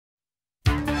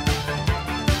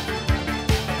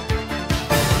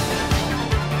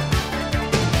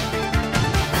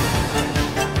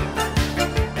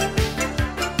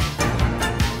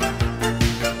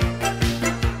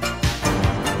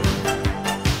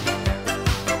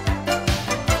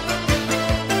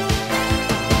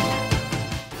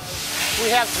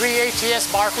have 3 ATS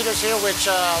bar feeders here, which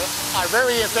are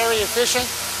very, very efficient.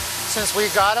 Since we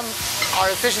got them,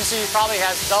 our efficiency probably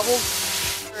has doubled.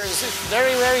 It's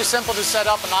very, very simple to set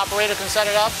up. An operator can set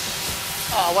it up.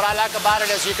 What I like about it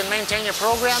is you can maintain your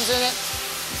programs in it.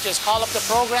 Just call up the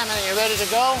program and you're ready to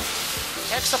go.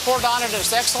 Tech support on it is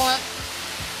excellent.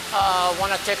 When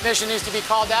a technician needs to be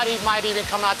called out, he might even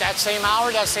come out that same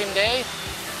hour, that same day.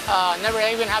 Never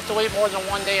even have to wait more than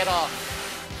 1 day at all.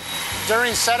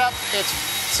 During setup, it's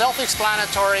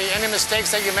self-explanatory. Any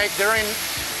mistakes that you make during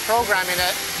programming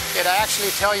it, it'll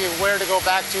actually tell you where to go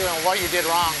back to and what you did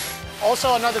wrong.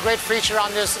 Also, another great feature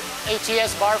on this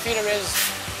ATS bar feeder is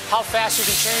how fast you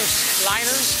can change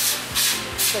liners.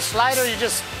 The slider, you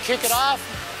just kick it off,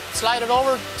 slide it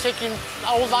over, take your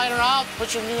old liner out,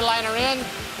 put your new liner in,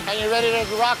 and you're ready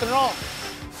to rock and roll.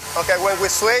 Okay, when we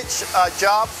switch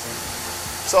jobs,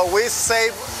 so we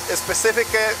save specific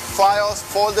files,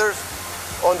 folders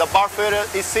on the bar feeder.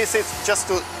 It's easy just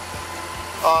to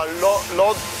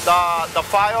load the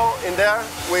file in there.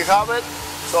 We have it,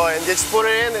 so and just put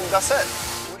it in and that's it.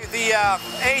 The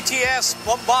ATS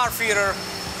bar feeder,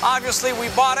 obviously we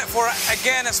bought it for,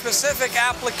 again, a specific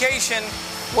application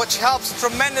which helps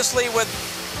tremendously with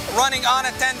running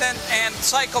unattended and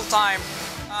cycle time.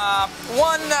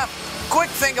 One quick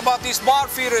thing about these bar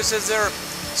feeders is they're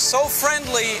so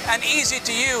friendly and easy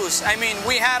to use. I mean,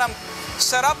 we had them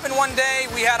set up in 1 day,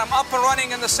 we had them up and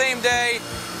running in the same day,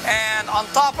 and on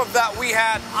top of that we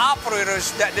had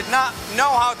operators that did not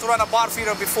know how to run a bar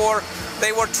feeder before.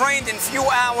 They were trained in few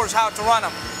hours how to run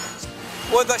them.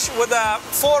 With a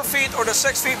 4 feet or the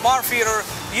 6 feet bar feeder,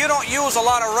 you don't use a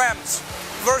lot of rems.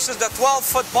 Versus the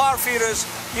 12-foot bar feeders,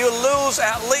 you lose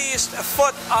at least a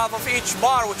foot off of each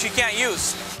bar, which you can't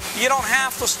use. You don't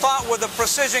have to start with the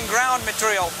precision ground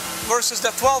material. Versus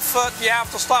the 12-foot, you have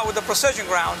to start with the precision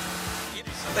ground.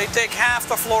 They take half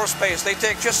the floor space. They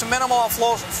take just a minimal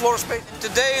floor space. In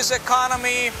today's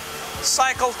economy,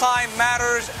 cycle time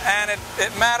matters, and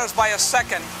it matters by a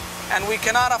second. And we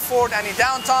cannot afford any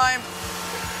downtime.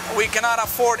 We cannot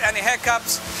afford any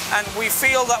hiccups, and we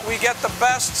feel that we get the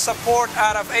best support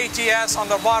out of ATS on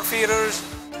the bar feeders.